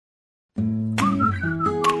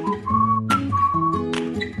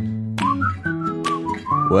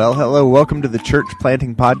Well, hello. Welcome to the Church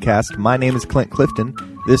Planting Podcast. My name is Clint Clifton.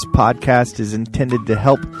 This podcast is intended to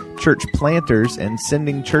help church planters and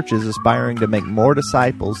sending churches aspiring to make more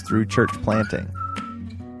disciples through church planting.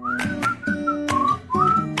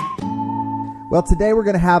 Well, today we're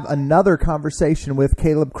going to have another conversation with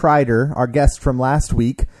Caleb Crider, our guest from last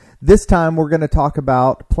week. This time we're going to talk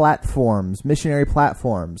about platforms, missionary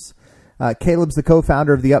platforms. Caleb's the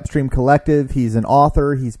co-founder of the Upstream Collective. He's an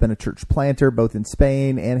author. He's been a church planter both in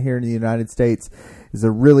Spain and here in the United States. He's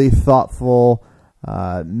a really thoughtful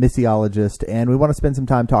missiologist, and we want to spend some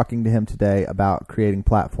time talking to him today about creating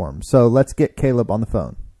platforms. So let's get Caleb on the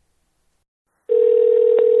phone.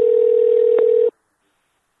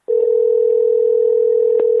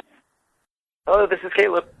 Hello, this is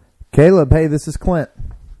Caleb. Caleb, hey, this is Clint.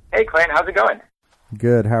 Hey, Clint, how's it going?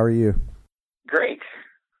 Good. How are you? Great.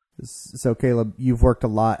 So, Caleb, you've worked a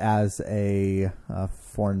lot as a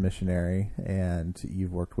foreign missionary, and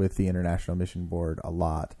you've worked with the International Mission Board a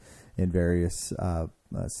lot in various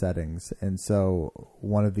settings. And so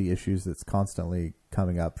one of the issues that's constantly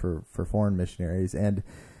coming up for foreign missionaries, and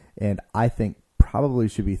I think probably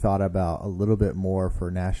should be thought about a little bit more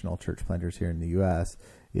for national church planters here in the U.S.,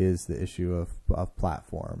 is the issue of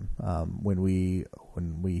platform. When we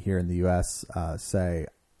here in the U.S. say,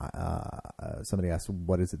 somebody asks,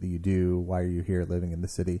 what is it that you do? Why are you here living in the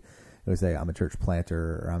city? We say, I'm a church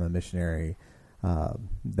planter or I'm a missionary.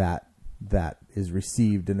 That is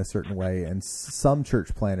received in a certain way. And some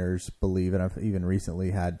church planters believe, and I've even recently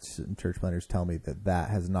had some church planters tell me that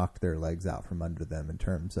has knocked their legs out from under them in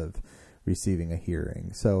terms of receiving a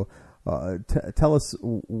hearing. So tell us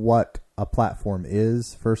what a platform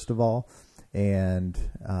is, first of all, and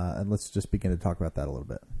let's just begin to talk about that a little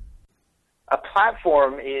bit. A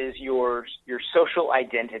platform is your social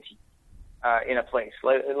identity in a place.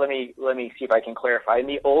 Let me see if I can clarify. In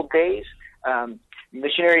the old days,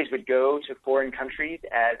 missionaries would go to foreign countries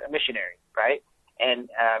as a missionary, right? And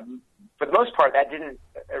for the most part, that didn't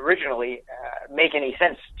originally make any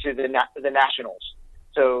sense to the nationals.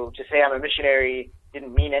 So to say I'm a missionary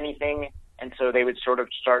didn't mean anything, and so they would sort of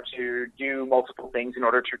start to do multiple things in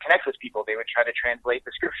order to connect with people. They would try to translate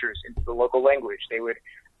the scriptures into the local language. They would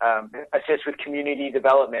assist with community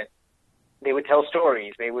development. They would tell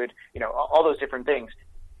stories. They would, all those different things.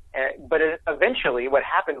 But eventually what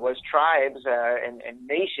happened was tribes and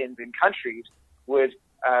nations and countries would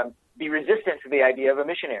be resistant to the idea of a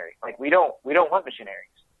missionary. Like, we don't want missionaries.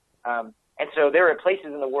 And so there are places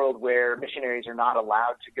in the world where missionaries are not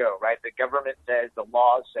allowed to go, right? The government says, the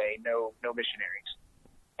laws say no missionaries.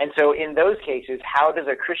 And so in those cases, how does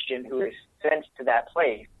a Christian who is sent to that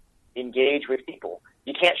place engage with people?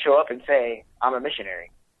 You can't show up and say, I'm a missionary.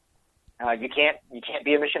 You can't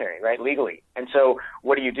be a missionary, right, legally. And so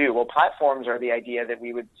what do? Well, platforms are the idea that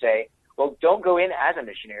we would say, well, don't go in as a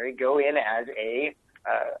missionary. Go in as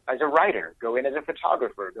a writer. Go in as a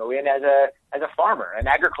photographer. Go in as a farmer, an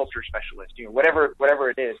agriculture specialist. Whatever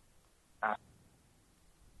it is.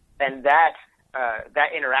 And that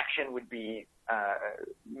interaction would be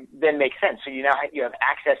then make sense. So you have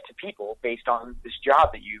access to people based on this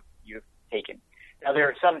job that you've taken. Now, there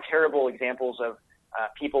are some terrible examples of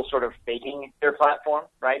people sort of faking their platform,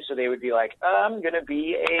 right? So they would be like, I'm going to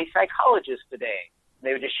be a psychologist today. And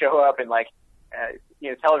they would just show up and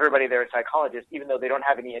tell everybody they're a psychologist, even though they don't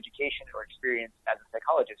have any education or experience as a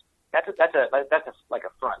psychologist. That's like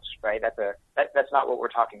a front, right? That's not what we're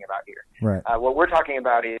talking about here. Right. What we're talking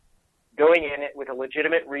about is going in with a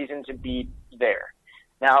legitimate reason to be there.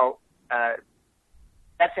 Now,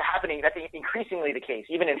 that's happening. That's increasingly the case,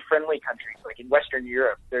 even in friendly countries, like in Western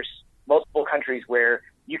Europe. There's multiple countries where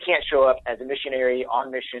you can't show up as a missionary,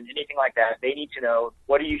 on mission, anything like that. They need to know,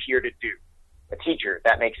 what are you here to do? A teacher,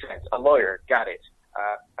 that makes sense. A lawyer, got it.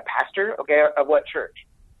 A pastor, okay, of what church?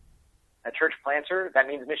 A church planter, that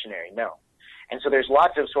means missionary, no. And so there's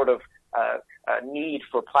lots of sort of need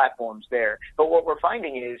for platforms there. But what we're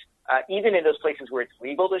finding is, even in those places where it's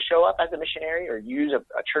legal to show up as a missionary or use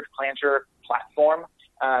a church planter platform,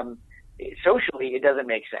 socially it doesn't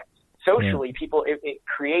make sense. Socially, people, it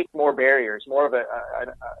creates more barriers, more of an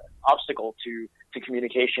obstacle to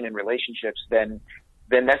communication and relationships than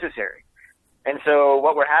necessary. And so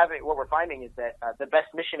what we're finding is that the best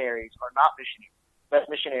missionaries are not missionaries. The best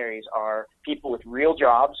missionaries are people with real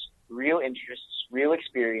jobs, real interests, real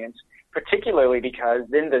experience, particularly because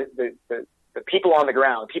then the people on the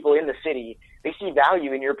ground, people in the city, they see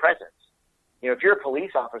value in your presence. If you're a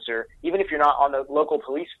police officer, even if you're not on the local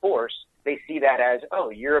police force, they see that as,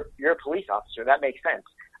 oh, you're a police officer. That makes sense.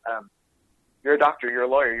 You're a doctor, you're a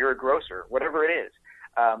lawyer, you're a grocer, whatever it is.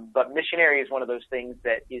 But missionary is one of those things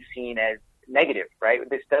that is seen as negative, right?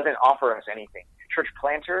 This doesn't offer us anything. church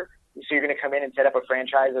planter. So you're going to come in and set up a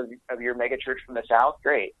franchise of your mega church from the South?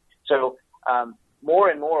 Great. So more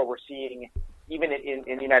and more we're seeing, even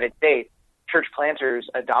in the United States, church planters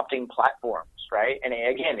adopting platforms, right? And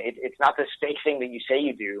again, it's not this fake thing that you say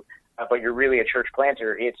you do, but you're really a church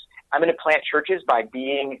planter. It's, I'm going to plant churches by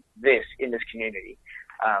being this in this community.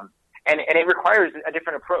 And it requires a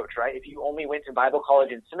different approach, right? If you only went to Bible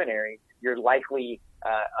college and seminary, you're likely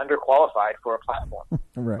underqualified for a platform.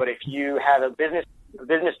 Right. But if you have a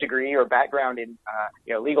business degree or background in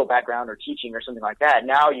legal background or teaching or something like that,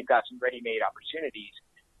 now you've got some ready-made opportunities.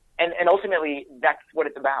 And ultimately, that's what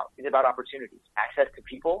it's about. It's about opportunities, access to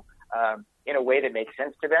people in a way that makes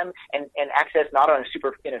sense to them, and access not on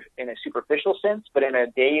in a superficial sense, but in a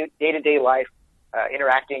day-to-day life,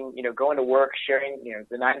 interacting, going to work, sharing,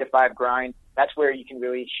 the 9-to-5 grind. That's where you can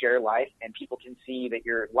really share life, and people can see that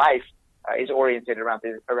your life is oriented around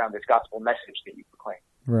this gospel message that you proclaim.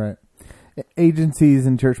 Right. Agencies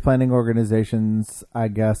and church planting organizations, I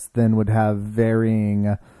guess, then would have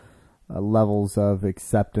varying levels of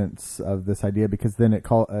acceptance of this idea, because then it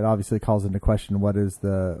obviously calls into question what's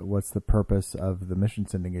the purpose of the mission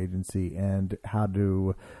sending agency, and how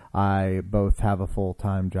do I both have a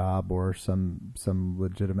full-time job or some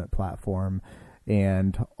legitimate platform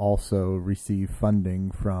and also receive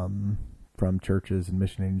funding from churches and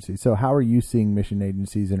mission agencies. So how are you seeing mission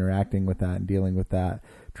agencies interacting with that and dealing with that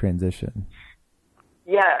transition?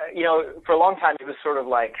 Yeah, for a long time it was sort of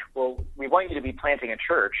like, well, we want you to be planting a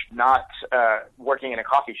church, not working in a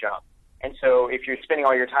coffee shop. And so if you're spending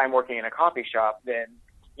all your time working in a coffee shop, then,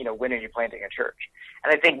 when are you planting a church?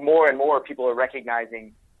 And I think more and more people are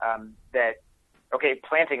recognizing that, okay,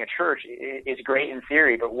 planting a church is great in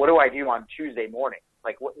theory, but what do I do on Tuesday morning?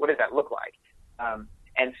 Like, what does that look like?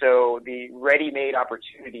 And so the ready-made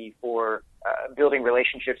opportunity for building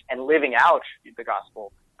relationships and living out the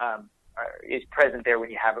gospel is present there when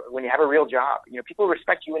you have a real job. People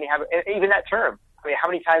respect you when you have even that term. I mean, how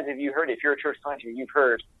many times have you heard, if you're a church planter, you've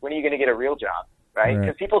heard, when are you going to get a real job, right?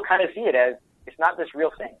 Because people kind of see it as it's not this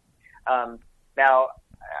real thing. Now,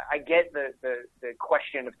 I get the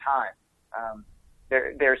question of time.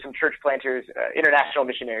 There are some church planters, international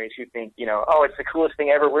missionaries who think, it's the coolest thing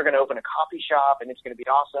ever. We're going to open a coffee shop and it's going to be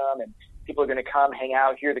awesome, and people are going to come, hang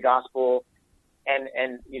out, hear the gospel.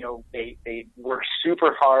 And they work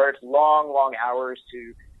super hard, long hours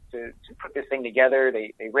to put this thing together.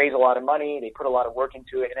 They raise a lot of money. They put a lot of work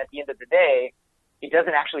into it. And at the end of the day, it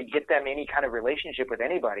doesn't actually get them any kind of relationship with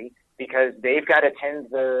anybody, because they've got to tend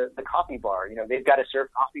the coffee bar. They've got to serve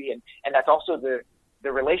coffee. And that's also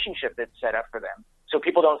the relationship that's set up for them. So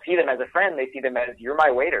people don't see them as a friend. They see them as, you're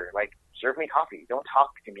my waiter. Like, serve me coffee. Don't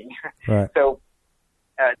talk to me. Right. So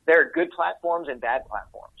there are good platforms and bad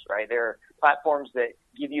platforms, right? There are platforms that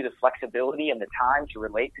give you the flexibility and the time to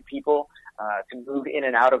relate to people, to move in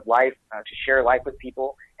and out of life, to share life with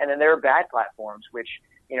people. And then there are bad platforms, which,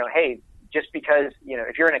 hey, just because,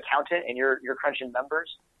 if you're an accountant and you're crunching numbers,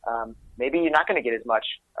 maybe you're not going to get as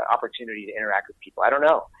much opportunity to interact with people. I don't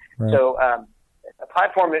know. Right. So a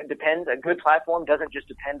platform, it depends. A good platform doesn't just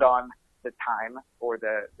depend on the time or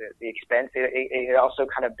the expense. It also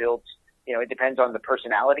kind of builds, it depends on the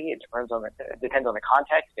personality. It depends on the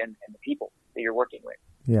context and the people that you're working with.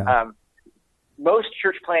 Yeah. Most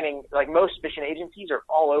church planning, like most mission agencies, are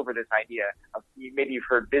all over this idea of, maybe you've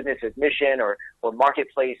heard business as mission or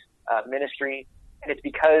marketplace ministry, and it's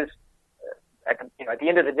because at the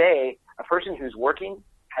end of the day, a person who's working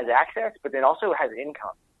has access, but then also has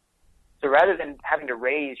income. So rather than having to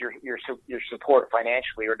raise your support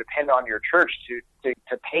financially or depend on your church to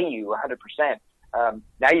pay you 100%,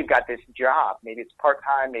 now you've got this job. Maybe it's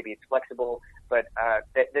part-time, maybe it's flexible, but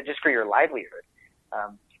that just for your livelihood.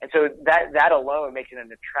 And so that alone makes it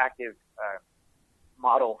an attractive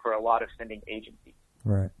model for a lot of sending agencies.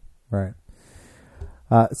 Right.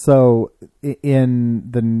 So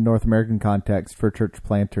in the North American context for church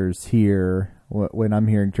planters here, when I'm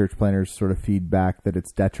hearing church planters sort of feedback that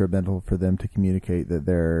it's detrimental for them to communicate that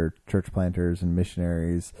they're church planters and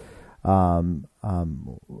missionaries, do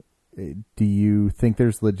you think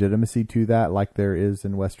there's legitimacy to that, like there is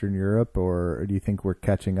in Western Europe, or do you think we're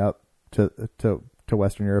catching up to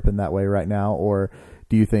Western Europe in that way right now, or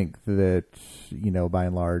do you think that, by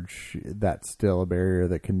and large, that's still a barrier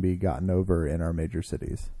that can be gotten over in our major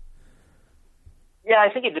cities? Yeah, I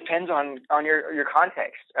think it depends on your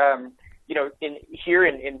context.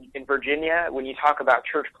 In Virginia, when you talk about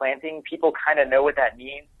church planting, people kind of know what that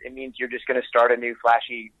means. It means you're just going to start a new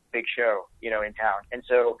flashy big show, in town. And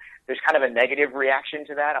so there's kind of a negative reaction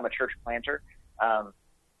to that. I'm a church planter.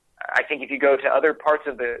 I think if you go to other parts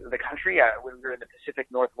of the country, when we're in the Pacific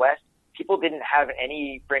Northwest, people didn't have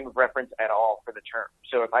any frame of reference at all for the term.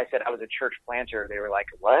 So if I said I was a church planter, they were like,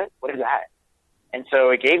 what? What is that? And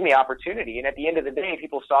so it gave me opportunity. And at the end of the day,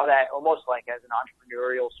 people saw that almost like as an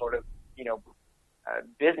entrepreneurial sort of,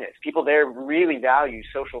 business. People there really value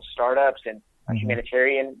social startups and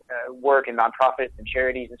humanitarian work and nonprofits and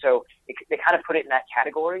charities. And so they kind of put it in that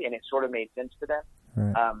category, and it sort of made sense to them.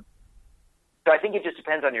 Right. So I think it just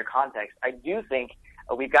depends on your context. I do think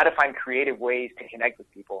we've got to find creative ways to connect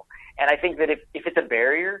with people. And I think that if it's a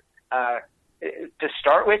barrier, to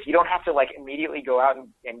start with, you don't have to like immediately go out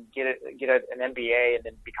and get an MBA and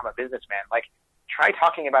then become a businessman. Like, try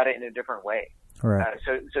talking about it in a different way. Right.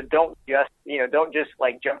 So don't just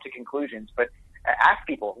like jump to conclusions, but ask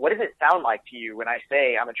people, what does it sound like to you when I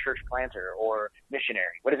say I'm a church planter or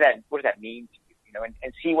missionary? What does that mean to you?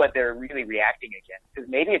 And see what they're really reacting against. Because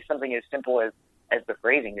maybe it's something as simple as the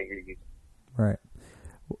phrasing that you're using. Right.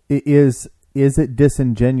 Is it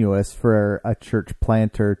disingenuous for a church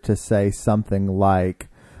planter to say something like,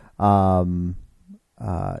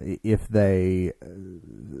 if they,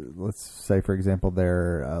 let's say, for example,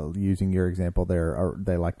 they're using your example,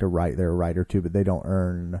 they like to write, they're a writer too, but they don't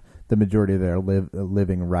earn the majority of their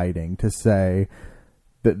living writing, to say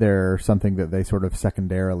that they're something that they sort of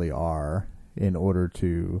secondarily are in order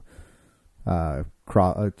to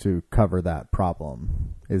cover that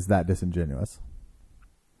problem? Is that disingenuous?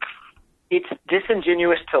 It's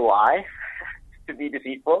disingenuous to lie, to be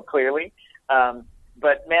deceitful, clearly.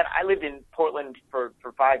 But man, I lived in Portland for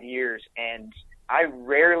 5 years, and I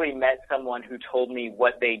rarely met someone who told me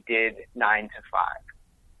what they did 9 to 5.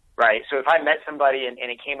 Right. So if I met somebody and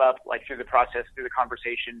it came up like through the process, through the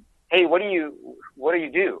conversation, hey, what do you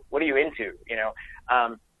do? What are you into?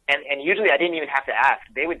 And usually I didn't even have to ask.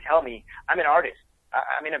 They would tell me, I'm an artist.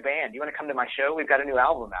 I'm in a band. You want to come to my show? We've got a new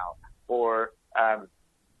album out. Or, I'm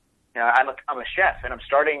a chef, and I'm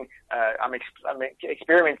starting. I'm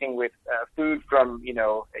experimenting with food from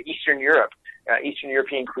Eastern Europe, Eastern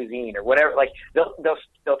European cuisine, or whatever. Like they'll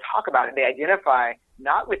talk about it. They identify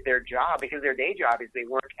not with their job, because their day job is they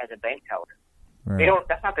work as a bank teller. Right. They don't.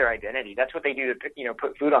 That's not their identity. That's what they do to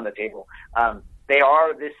put food on the table. They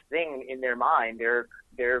are this thing in their mind. They're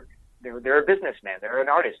a businessman. They're an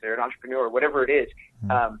artist. They're an entrepreneur. Whatever it is.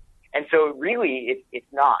 And so really,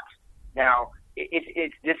 it's not now.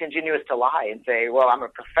 It's disingenuous to lie and say, well, I'm a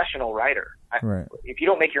professional writer. Right. If you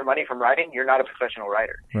don't make your money from writing, you're not a professional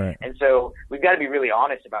writer. Right. And so we've got to be really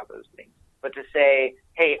honest about those things. But to say,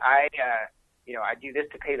 hey, I do this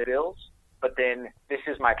to pay the bills, but then this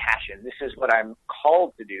is my passion. This is what I'm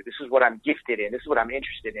called to do. This is what I'm gifted in. This is what I'm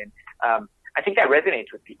interested in. I think that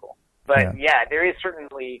resonates with people. But yeah there is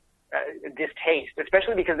certainly distaste,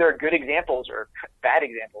 especially because there are good examples or bad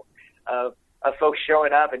examples of folks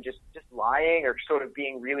showing up and just lying or sort of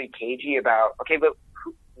being really cagey about, okay, but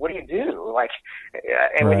what do you do? Like,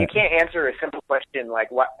 and when you can't answer a simple question like,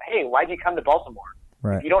 why'd you come to Baltimore?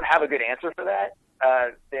 Right. If you don't have a good answer for that,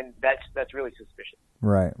 then that's really suspicious.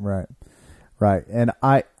 Right. And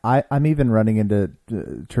I'm even running into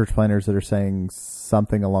church planners that are saying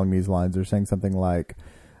something along these lines. They're saying something like,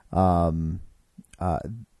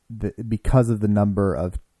 because of the number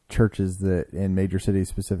of churches that in major cities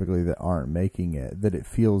specifically that aren't making it, that it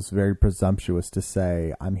feels very presumptuous to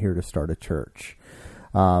say I'm here to start a church,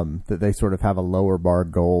 that they sort of have a lower bar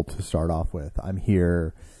goal to start off with. I'm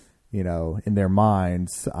here, in their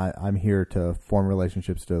minds, I'm here to form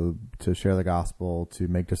relationships, to share the gospel, to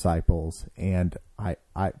make disciples. And I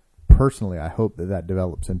personally, I hope that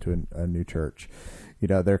develops into a new church.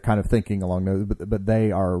 They're kind of thinking along those, but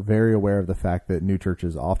they are very aware of the fact that new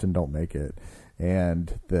churches often don't make it.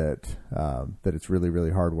 And that it's really, really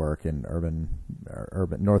hard work in urban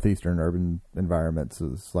northeastern urban environments,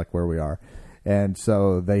 is like where we are, and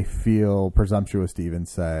so they feel presumptuous to even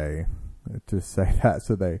say that.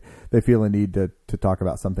 So they feel a need to talk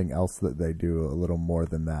about something else that they do a little more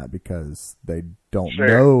than that, because they don't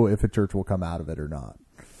know if a church will come out of it or not.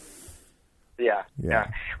 Yeah.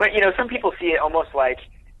 But some people see it almost like.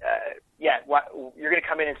 You're going to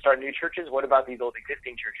come in and start new churches. What about these old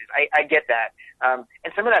existing churches? I get that.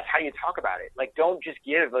 And some of that's how you talk about it. Like, don't just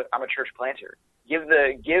give, I'm a church planter.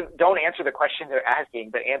 Don't answer the question they're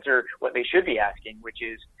asking, but answer what they should be asking, which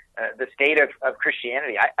is the state of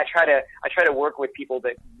Christianity. I try to work with people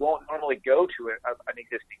that won't normally go to an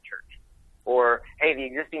existing church. Or, hey, the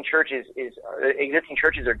existing churches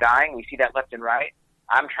are dying. We see that left and right.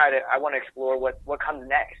 I want to explore what comes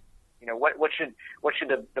next. What should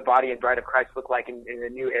the body and bride of Christ look like in the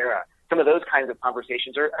new era? Some of those kinds of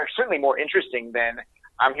conversations are certainly more interesting than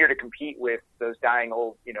I'm here to compete with those dying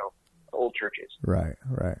old churches. Right.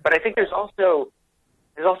 But I think there's also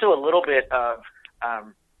a little bit of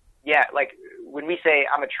yeah, like when we say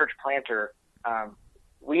I'm a church planter,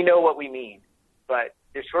 we know what we mean, but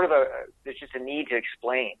there's sort of there's just a need to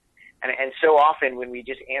explain. And so often when we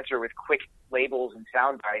just answer with quick labels and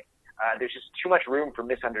sound bites, there's just too much room for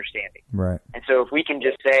misunderstanding. Right. And so if we can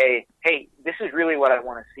just say, hey, this is really what I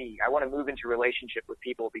want to see. I want to move into relationship with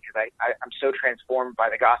people because I'm so transformed by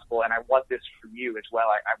the gospel, and I want this for you as well.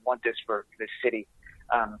 I want this for this city.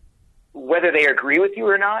 Whether they agree with you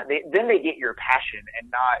or not, then they get your passion and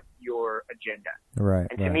not your agenda. Right.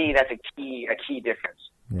 And to me, that's a key difference.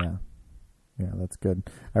 Yeah. Yeah, that's good.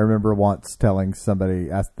 I remember once telling somebody,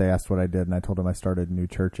 they asked what I did, and I told them I started new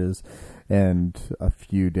churches. And a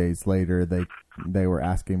few days later, they were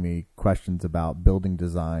asking me questions about building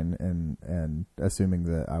design and assuming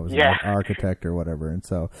that I was an architect or whatever. And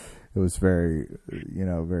so it was very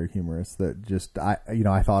humorous that just I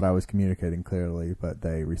thought I was communicating clearly, but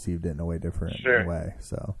they received it in a way different way.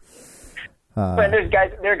 So. But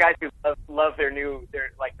there are guys who love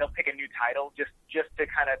they'll pick a new title just to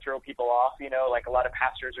kind of throw people off, like a lot of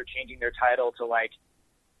pastors are changing their title to like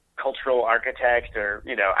cultural architect or,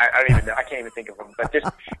 I don't even know, I can't even think of them, but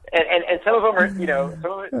just, and some of them are,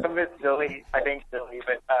 some of it's silly, I think silly,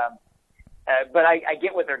 but I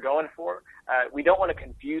get what they're going for. We don't want to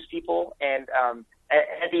confuse people, and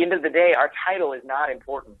at the end of the day, our title is not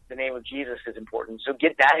important. The name of Jesus is important. So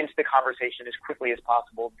get that into the conversation as quickly as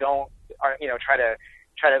possible. Don't,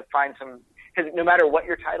 try to find some, because no matter what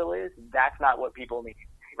your title is, that's not what people need,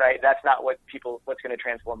 right? That's not what's going to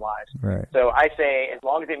transform lives. Right. So I say, as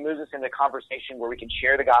long as it moves us into conversation where we can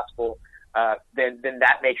share the gospel, then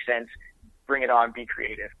that makes sense. Bring it on. Be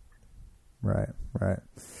creative. Right.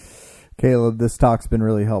 Caleb, this talk's been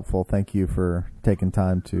really helpful. Thank you for taking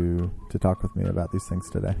time to talk with me about these things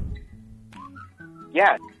today.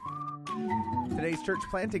 Yeah. Today's Church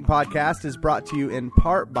Planting Podcast is brought to you in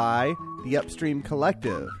part by the Upstream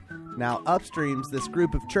Collective. Now, Upstream's this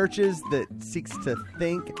group of churches that seeks to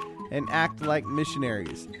think and act like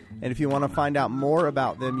missionaries. And if you want to find out more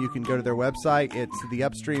about them, you can go to their website. It's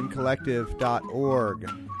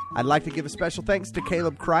theupstreamcollective.org. I'd like to give a special thanks to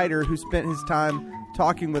Caleb Crider, who spent his time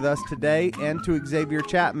talking with us today, and to Xavier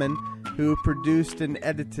Chapman, who produced and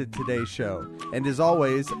edited today's show. And as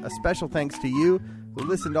always, a special thanks to you who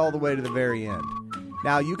listened all the way to the very end.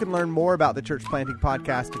 Now, you can learn more about the Church Planting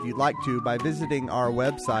Podcast if you'd like to by visiting our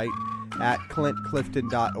website at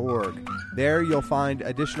clintclifton.org. There you'll find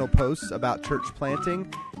additional posts about church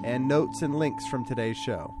planting and notes and links from today's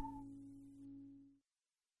show.